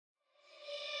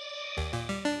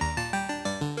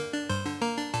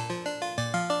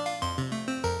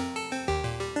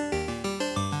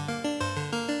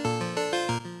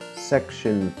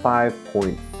Section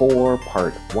 5.4,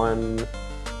 Part 1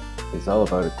 is all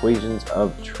about equations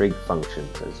of trig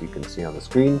functions, as you can see on the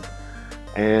screen.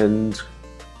 And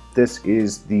this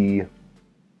is the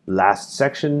last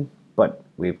section, but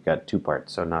we've got two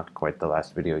parts, so not quite the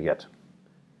last video yet.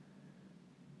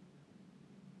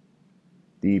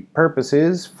 The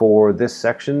purposes for this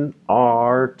section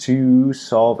are to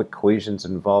solve equations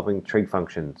involving trig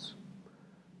functions.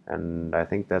 And I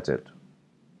think that's it.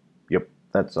 Yep,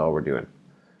 that's all we're doing.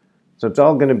 So it's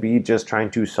all going to be just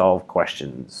trying to solve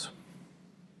questions.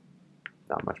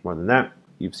 Not much more than that.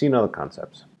 You've seen all the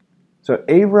concepts. So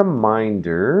a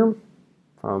reminder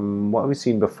from what we've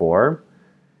seen before,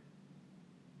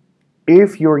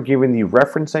 if you're given the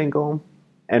reference angle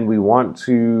and we want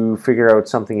to figure out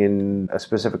something in a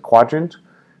specific quadrant,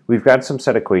 we've got some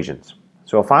set equations.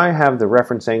 So if I have the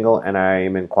reference angle and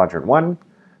I'm in quadrant 1,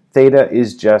 theta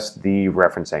is just the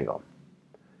reference angle.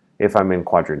 If I'm in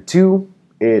quadrant 2,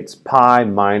 it's pi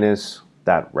minus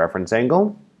that reference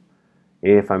angle.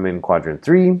 If I'm in quadrant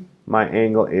 3, my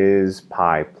angle is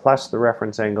pi plus the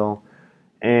reference angle,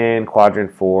 and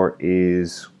quadrant 4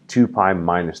 is 2 pi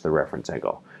minus the reference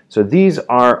angle. So these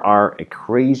are our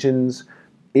equations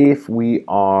if we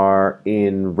are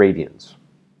in radians.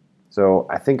 So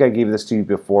I think I gave this to you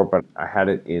before, but I had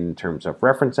it in terms of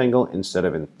reference angle instead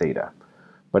of in theta.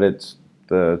 But it's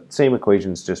the same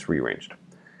equations, just rearranged.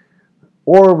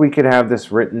 Or we could have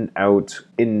this written out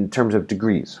in terms of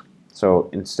degrees. So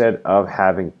instead of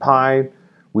having pi,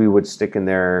 we would stick in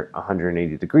there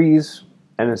 180 degrees,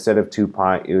 and instead of 2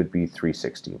 pi, it would be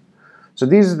 360. So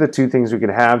these are the two things we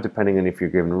could have depending on if you're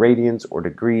given radians or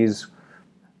degrees.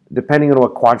 Depending on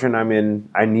what quadrant I'm in,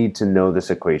 I need to know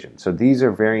this equation. So these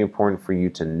are very important for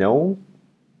you to know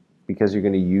because you're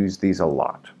going to use these a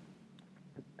lot.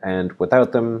 And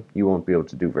without them, you won't be able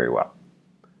to do very well.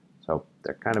 So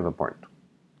they're kind of important.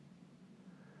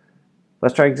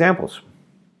 Let's try examples.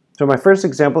 So my first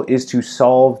example is to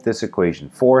solve this equation.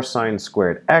 4 sine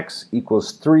squared x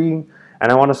equals 3,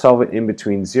 and I want to solve it in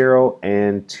between 0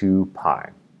 and 2 pi.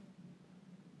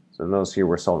 So notice here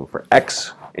we're solving for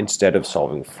x instead of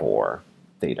solving for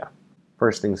theta.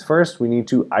 First things first, we need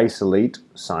to isolate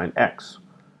sine x.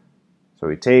 So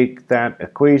we take that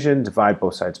equation, divide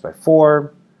both sides by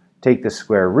 4, take the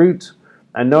square root,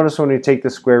 and notice when we take the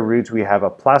square root we have a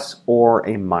plus or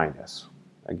a minus.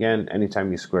 Again,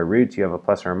 anytime you square root you have a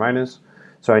plus or a minus.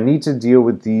 So I need to deal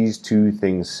with these two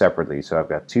things separately. So I've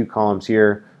got two columns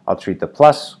here. I'll treat the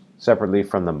plus separately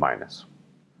from the minus.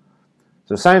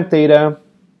 So sine theta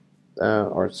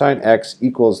or sine x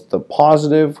equals the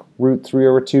positive root 3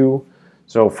 over 2.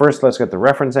 So first let's get the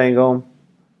reference angle.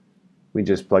 We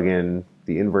just plug in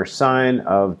the inverse sine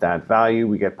of that value.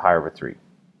 We get pi over 3.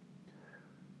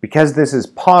 Because this is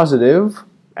positive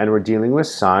and we're dealing with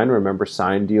sine, remember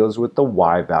sine deals with the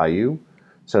y value.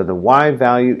 So the y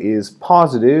value is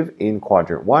positive in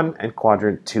quadrant 1 and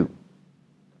quadrant 2.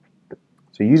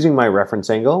 So using my reference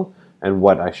angle and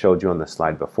what I showed you on the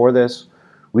slide before this,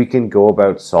 we can go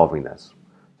about solving this.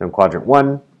 So in quadrant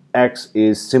 1, x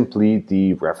is simply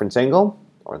the reference angle,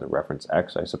 or the reference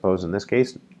x, I suppose in this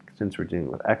case, since we're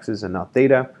dealing with x's and not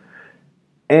theta.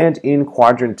 And in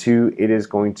quadrant 2, it is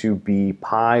going to be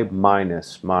pi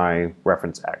minus my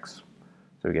reference x.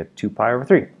 So we get 2 pi over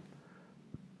 3.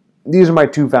 These are my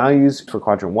two values for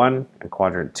quadrant 1 and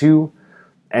quadrant 2,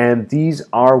 and these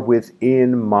are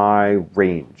within my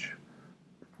range.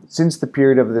 Since the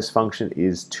period of this function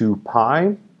is 2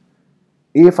 pi,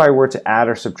 if I were to add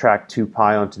or subtract 2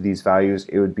 pi onto these values,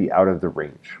 it would be out of the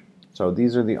range. So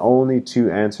these are the only two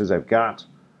answers I've got.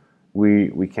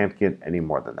 We can't get any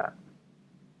more than that.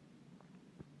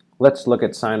 Let's look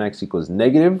at sine x equals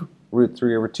negative root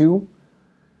 3 over 2.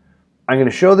 I'm going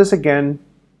to show this again.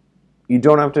 You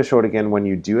don't have to show it again when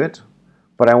you do it,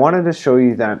 but I wanted to show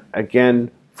you that, again,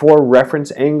 for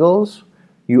reference angles,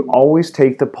 you always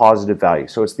take the positive value.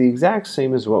 So it's the exact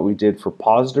same as what we did for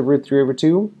positive root 3 over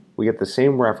 2. We get the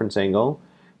same reference angle.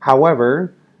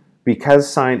 However, because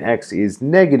sine x is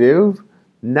negative,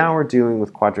 now we're dealing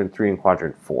with quadrant 3 and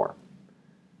quadrant 4.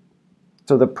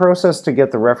 So the process to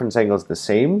get the reference angle is the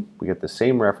same. We get the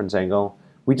same reference angle.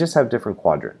 We just have different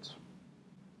quadrants.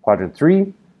 Quadrant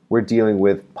 3, we're dealing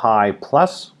with pi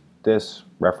plus this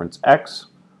reference x.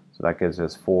 So that gives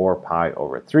us 4 pi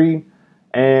over 3.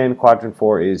 And quadrant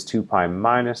 4 is 2 pi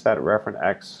minus that reference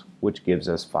x, which gives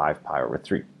us 5 pi over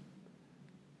 3.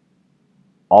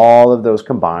 All of those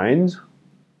combined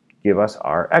give us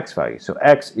our x value. So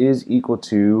x is equal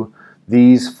to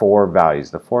these 4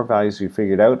 values, the 4 values we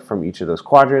figured out from each of those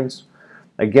quadrants.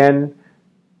 Again,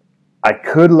 I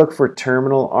could look for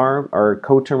terminal arm or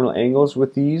coterminal angles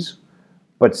with these,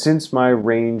 But since my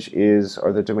range is,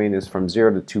 or the domain is from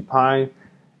 0 to 2 pi,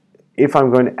 if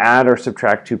I'm going to add or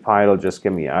subtract 2 pi, it'll just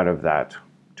get me out of that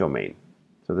domain.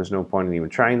 So there's no point in even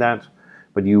trying that,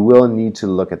 but you will need to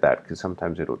look at that because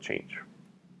sometimes it'll change.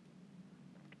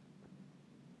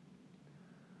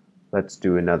 Let's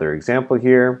do another example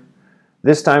here.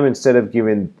 This time, instead of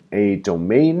giving a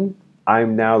domain,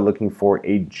 I'm now looking for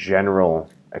a general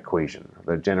equation,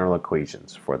 the general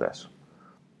equations for this.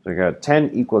 So we got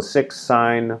 10 equals 6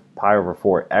 sine pi over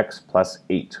 4x plus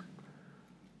 8.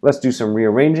 Let's do some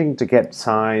rearranging to get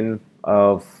sine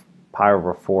of pi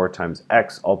over 4 times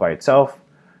x all by itself.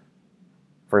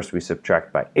 First we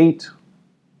subtract by 8,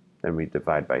 then we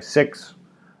divide by 6,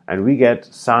 and we get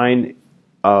sine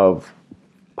of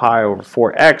pi over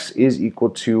 4x is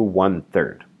equal to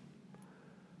 1/3.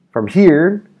 From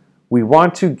here, we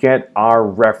want to get our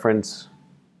reference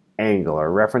angle,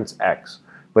 our reference x.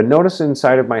 But notice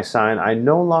inside of my sine, I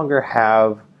no longer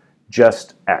have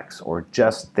just x or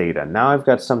just theta. Now I've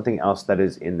got something else that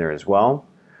is in there as well.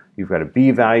 You've got a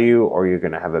b value, or you're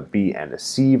going to have a b and a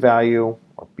c value,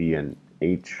 or b and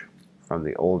h from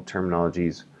the old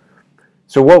terminologies.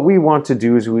 So what we want to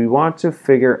do is we want to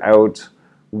figure out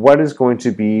what is going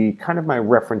to be kind of my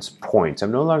reference point.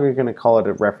 I'm no longer going to call it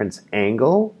a reference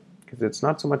angle, because it's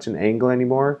not so much an angle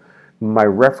anymore, my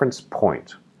reference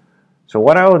point. So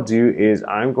what I will do is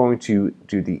I'm going to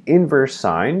do the inverse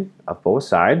sine of both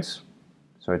sides.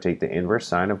 So I take the inverse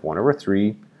sine of 1 over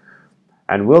 3,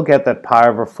 and we'll get that pi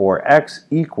over 4x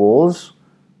equals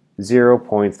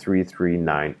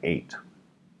 0.3398.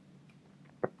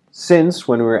 Since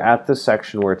when we're at the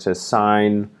section where it says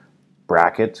sine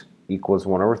bracket equals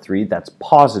 1 over 3, that's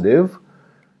positive.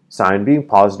 Sine being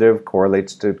positive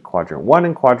correlates to quadrant 1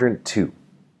 and quadrant 2.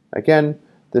 Again,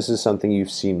 this is something you've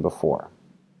seen before.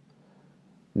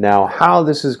 Now, how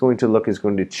this is going to look is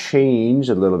going to change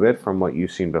a little bit from what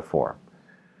you've seen before.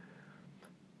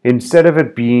 Instead of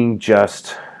it being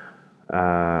just,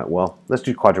 well, let's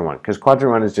do quadrant 1, because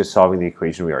quadrant 1 is just solving the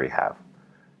equation we already have.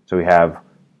 So we have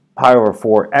pi over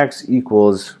 4x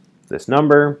equals this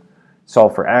number,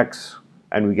 solve for x,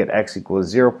 and we get x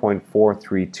equals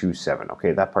 0.4327.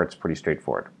 Okay, that part's pretty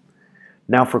straightforward.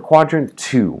 Now for quadrant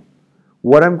 2,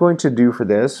 what I'm going to do for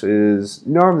this is,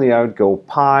 normally I would go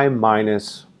pi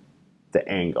minus the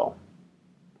angle.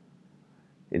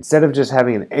 Instead of just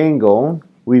having an angle,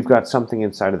 we've got something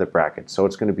inside of the bracket. So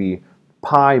it's going to be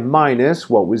pi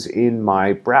minus what was in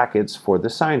my brackets for the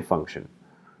sine function.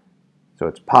 So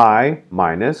it's pi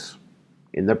minus,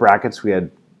 in the brackets we had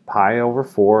pi over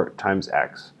 4 times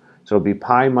x. So it'll be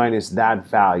pi minus that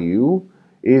value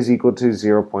is equal to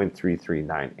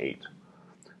 0.3398.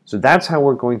 So that's how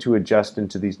we're going to adjust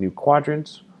into these new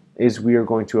quadrants, is we are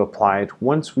going to apply it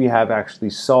once we have actually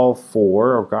solved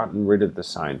for or gotten rid of the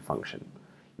sine function.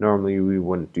 Normally we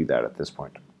wouldn't do that at this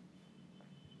point.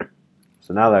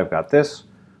 So now that I've got this,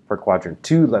 for quadrant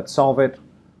 2, let's solve it.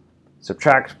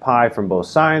 Subtract pi from both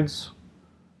sides,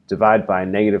 divide by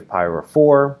negative pi over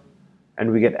 4,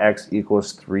 and we get x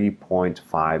equals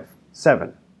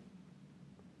 3.57.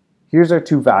 Here's our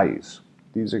two values.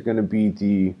 These are going to be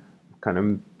the kind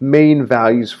of main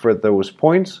values for those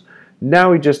points. Now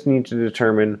we just need to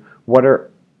determine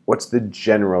what's the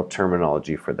general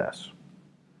terminology for this.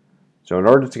 So in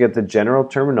order to get the general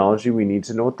terminology, we need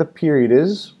to know what the period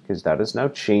is, because that has now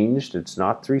changed. It's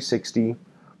not 360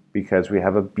 because we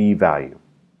have a b value.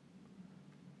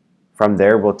 From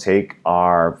there, we'll take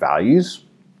our values.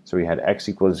 So we had x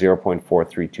equals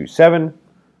 0.4327.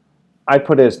 I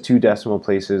put it as 2 decimal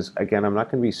places. Again, I'm not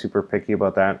going to be super picky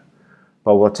about that.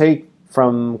 But we'll take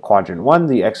from quadrant 1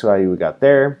 the x value we got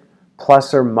there,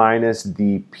 plus or minus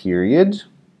the period,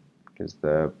 because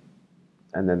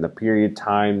and then the period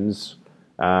times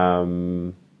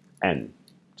n,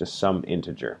 just some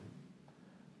integer.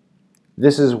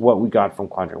 This is what we got from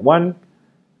quadrant 1.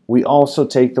 We also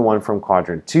take the one from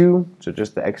quadrant 2, so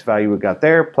just the x value we got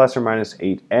there, plus or minus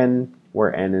 8n,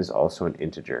 where n is also an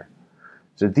integer.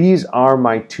 So these are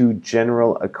my two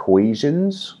general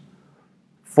equations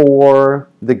for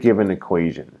the given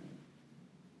equation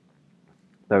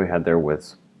that we had there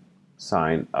with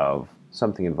sine of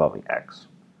something involving x.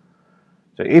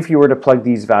 So if you were to plug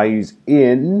these values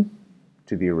in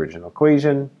to the original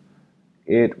equation,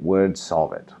 it would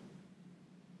solve it.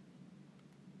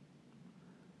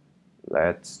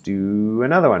 Let's do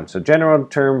another one. So general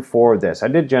term for this. I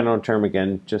did general term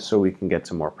again just so we can get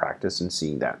some more practice in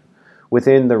seeing that.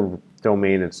 Within the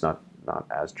domain, it's not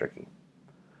as tricky.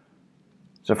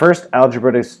 So first,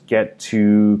 algebra to get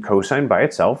to cosine by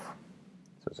itself.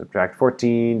 So subtract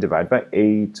 14, divide by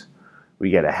 8. We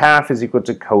get a half is equal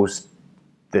to cos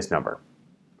this number.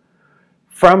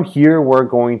 From here, we're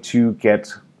going to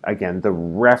get, again, the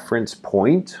reference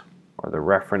point, or the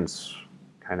reference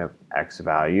kind of x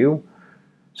value.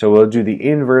 So we'll do the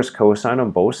inverse cosine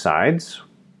on both sides.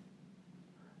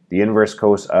 The inverse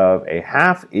cos of a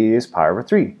half is pi over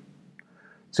 3.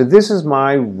 So this is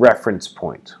my reference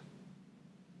point.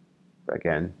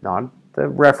 Again, not the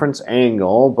reference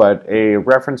angle, but a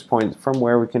reference point from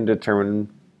where we can determine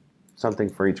something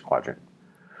for each quadrant.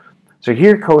 So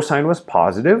here cosine was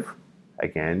positive.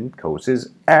 Again, cos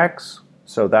is x,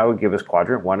 so that would give us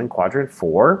quadrant 1 and quadrant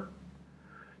 4.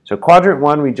 So quadrant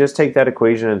 1, we just take that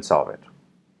equation and solve it.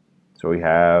 So we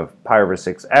have pi over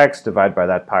 6x divided by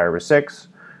that pi over 6.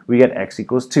 We get x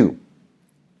equals 2.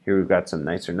 Here we've got some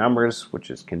nicer numbers, which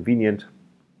is convenient.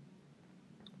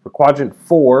 For quadrant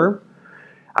 4,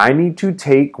 I need to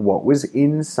take what was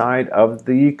inside of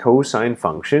the cosine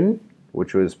function,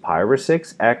 which was pi over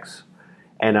 6x,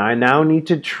 and I now need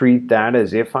to treat that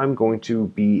as if I'm going to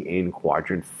be in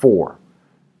quadrant 4.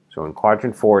 So in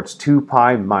quadrant 4, it's 2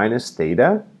 pi minus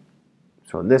theta.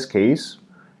 So in this case,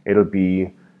 it'll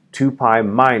be 2 pi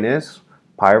minus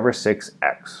pi over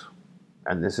 6x.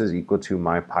 And this is equal to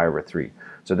my pi over 3.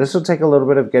 So this will take a little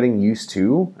bit of getting used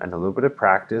to and a little bit of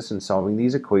practice in solving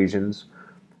these equations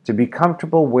to be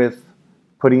comfortable with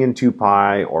putting in 2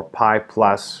 pi or pi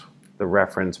plus the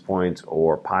reference point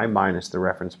or pi minus the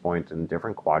reference point in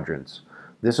different quadrants.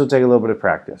 This will take a little bit of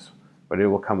practice, but it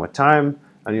will come with time,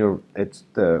 and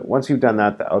once you've done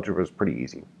that, the algebra is pretty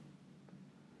easy.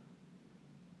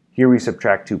 Here we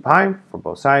subtract 2 pi for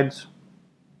both sides,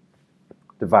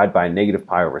 divide by negative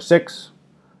pi over 6,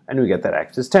 and we get that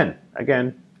x is 10.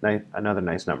 Again, another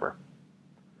nice number.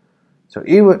 So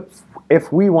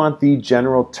if we want the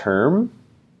general term,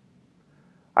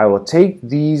 I will take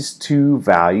these two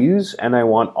values and I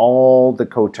want all the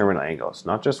coterminal angles.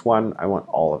 Not just one, I want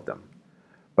all of them.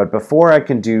 But before I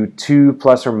can do 2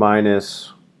 plus or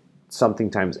minus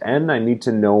something times n, I need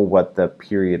to know what the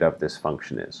period of this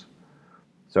function is.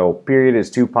 So period is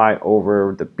 2 pi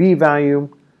over the b value,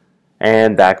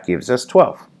 and that gives us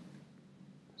 12.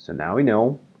 So now we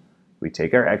know, we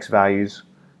take our x values,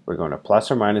 we're going to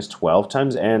plus or minus 12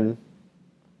 times n,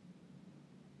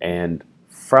 and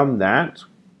from that,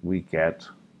 we get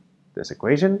this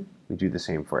equation. We do the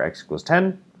same for x equals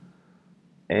 10,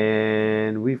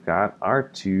 and we've got our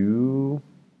two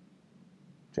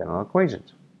general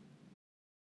equations.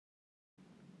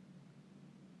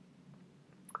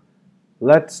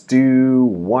 Let's do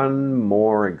one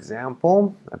more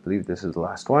example. I believe this is the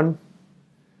last one.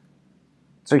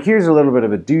 So here's a little bit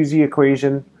of a doozy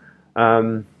equation.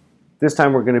 This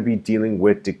time we're going to be dealing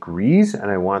with degrees,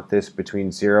 and I want this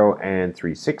between 0 and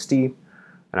 360,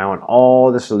 and I want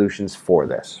all the solutions for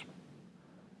this.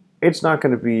 It's not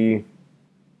going to be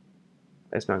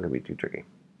too tricky.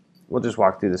 We'll just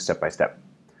walk through this step by step.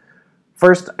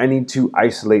 First, I need to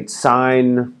isolate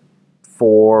sine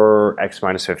for x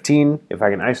minus 15. If I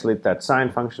can isolate that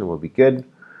sine function, we'll be good.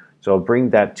 So I'll bring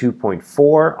that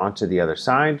 2.4 onto the other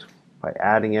side by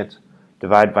adding it,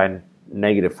 divide by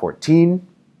negative 14.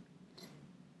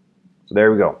 So there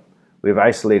we go. We've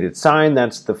isolated sine.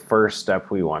 That's the first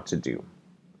step we want to do.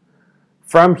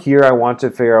 From here, I want to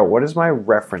figure out what is my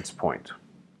reference point.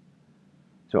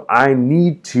 So I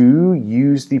need to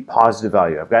use the positive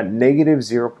value. I've got negative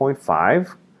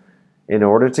 0.5. In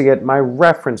order to get my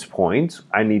reference point,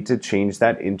 I need to change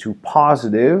that into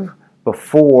positive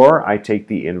before I take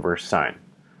the inverse sine.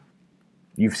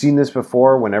 You've seen this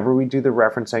before. Whenever we do the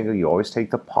reference angle, you always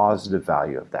take the positive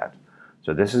value of that.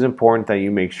 So this is important that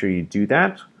you make sure you do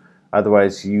that.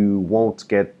 Otherwise, you won't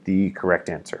get the correct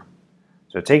answer.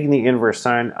 So taking the inverse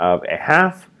sine of a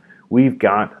half, we've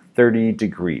got 30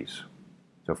 degrees.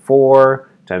 So 4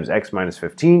 times x minus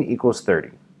 15 equals 30.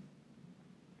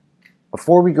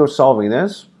 Before we go solving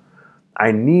this,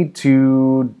 I need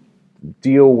to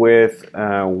deal with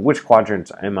which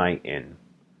quadrant am I in.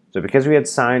 So because we had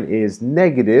sine is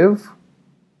negative,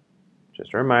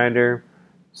 just a reminder,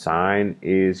 sine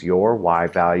is your y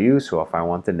value. So if I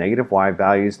want the negative y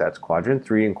values, that's quadrant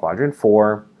 3 and quadrant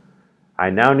 4. I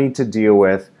now need to deal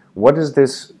with what is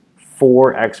this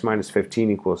 4x minus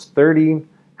 15 equals 30.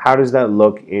 How does that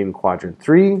look in quadrant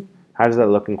 3? How does that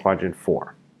look in quadrant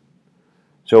 4?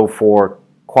 So for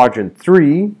quadrant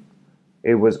 3,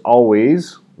 it was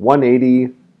always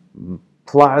 180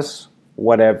 plus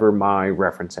whatever my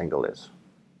reference angle is.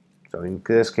 So in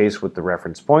this case with the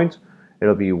reference point,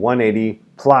 it'll be 180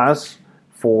 plus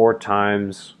 4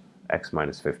 times x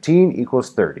minus 15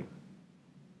 equals 30.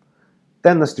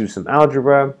 Then let's do some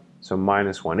algebra. So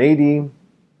minus 180,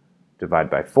 divide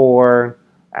by 4,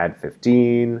 add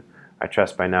 15. I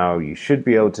trust by now you should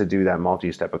be able to do that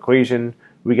multi-step equation.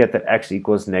 we get that x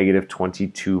equals negative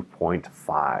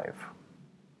 22.5.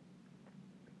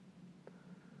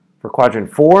 For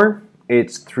quadrant 4,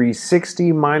 it's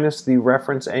 360 minus the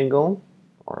reference angle,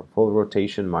 or full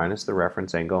rotation minus the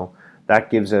reference angle. That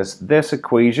gives us this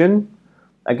equation.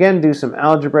 Again, do some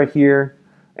algebra here,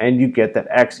 and you get that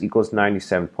x equals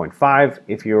 97.5.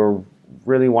 If you're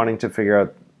really wanting to figure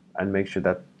out and make sure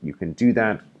that you can do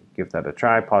that, give that a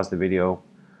try, pause the video.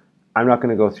 I'm not going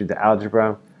to go through the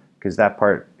algebra because that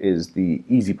part is the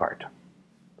easy part.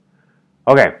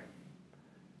 Okay,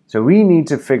 so we need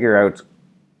to figure out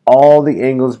all the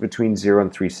angles between 0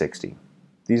 and 360.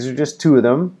 These are just two of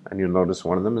them, and you'll notice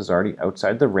one of them is already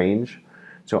outside the range.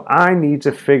 So I need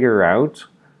to figure out,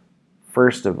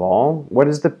 first of all, what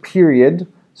is the period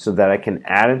so that I can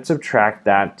add and subtract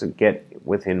that to get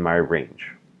within my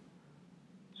range.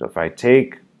 So if I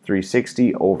take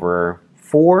 360 over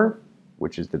 4,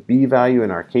 which is the b value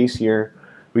in our case here,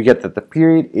 we get that the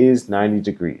period is 90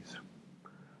 degrees.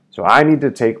 So I need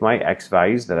to take my x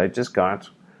values that I just got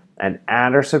and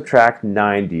add or subtract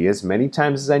 90 as many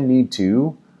times as I need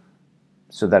to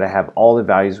so that I have all the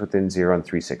values within 0 and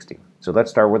 360. So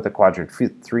let's start with the quadrant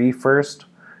 3 first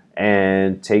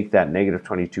and take that negative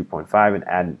 22.5 and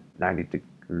add 90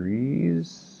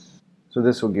 degrees. So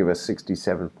this will give us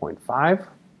 67.5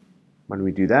 when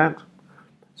we do that.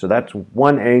 So that's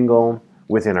one angle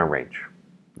within our range.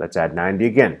 Let's add 90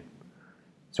 again.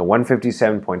 So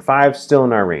 157.5, still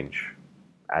in our range.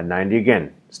 Add 90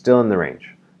 again, still in the range.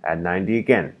 Add 90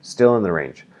 again, still in the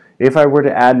range. If I were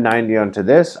to add 90 onto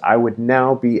this, I would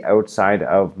now be outside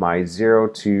of my 0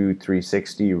 to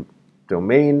 360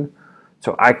 domain.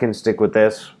 So I can stick with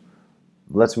this.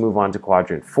 Let's move on to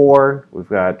quadrant 4. We've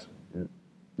got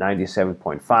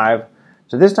 97.5.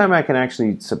 So this time I can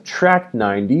actually subtract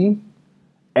 90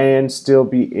 and still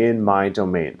be in my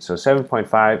domain. So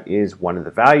 7.5 is one of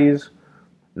the values.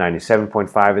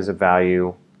 97.5 is a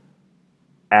value.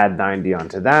 Add 90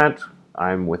 onto that.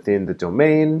 I'm within the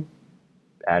domain.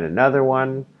 Add another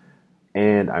one.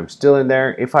 And I'm still in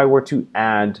there. If I were to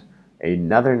add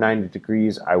another 90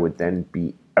 degrees, I would then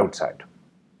be outside.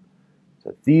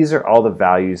 So these are all the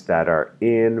values that are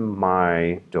in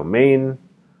my domain.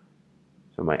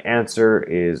 So my answer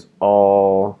is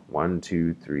all 1,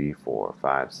 2, 3, 4,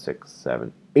 5, 6,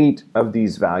 7, 8 of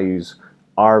these values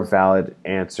are valid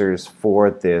answers for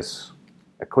this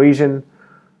equation.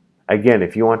 Again,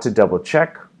 if you want to double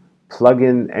check, plug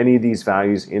in any of these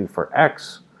values in for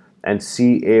x and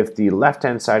see if the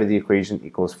left-hand side of the equation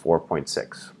equals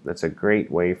 4.6. That's a great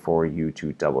way for you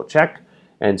to double check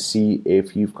and see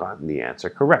if you've gotten the answer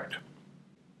correct.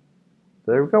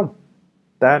 So there we go.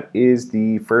 That is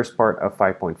the first part of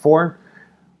 5.4.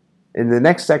 In the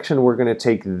next section, we're going to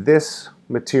take this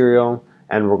material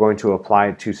and we're going to apply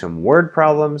it to some word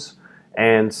problems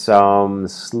and some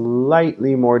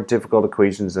slightly more difficult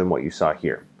equations than what you saw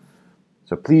here.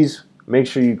 So please make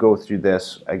sure you go through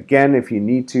this. Again, if you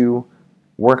need to,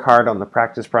 work hard on the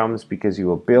practice problems because you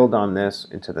will build on this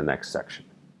into the next section.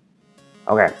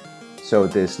 Okay, so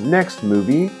this next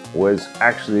movie was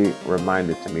actually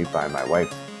reminded to me by my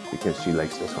wife because she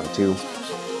likes this one too.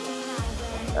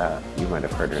 You might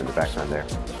have heard her in the background there.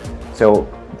 So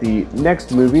the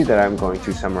next movie that I'm going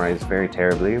to summarize very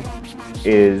terribly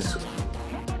is,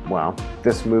 well,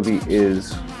 this movie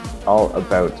is all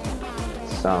about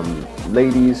some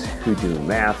ladies who do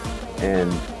math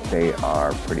and they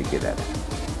are pretty good at it.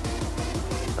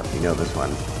 So if you know this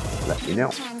one, let me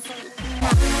know.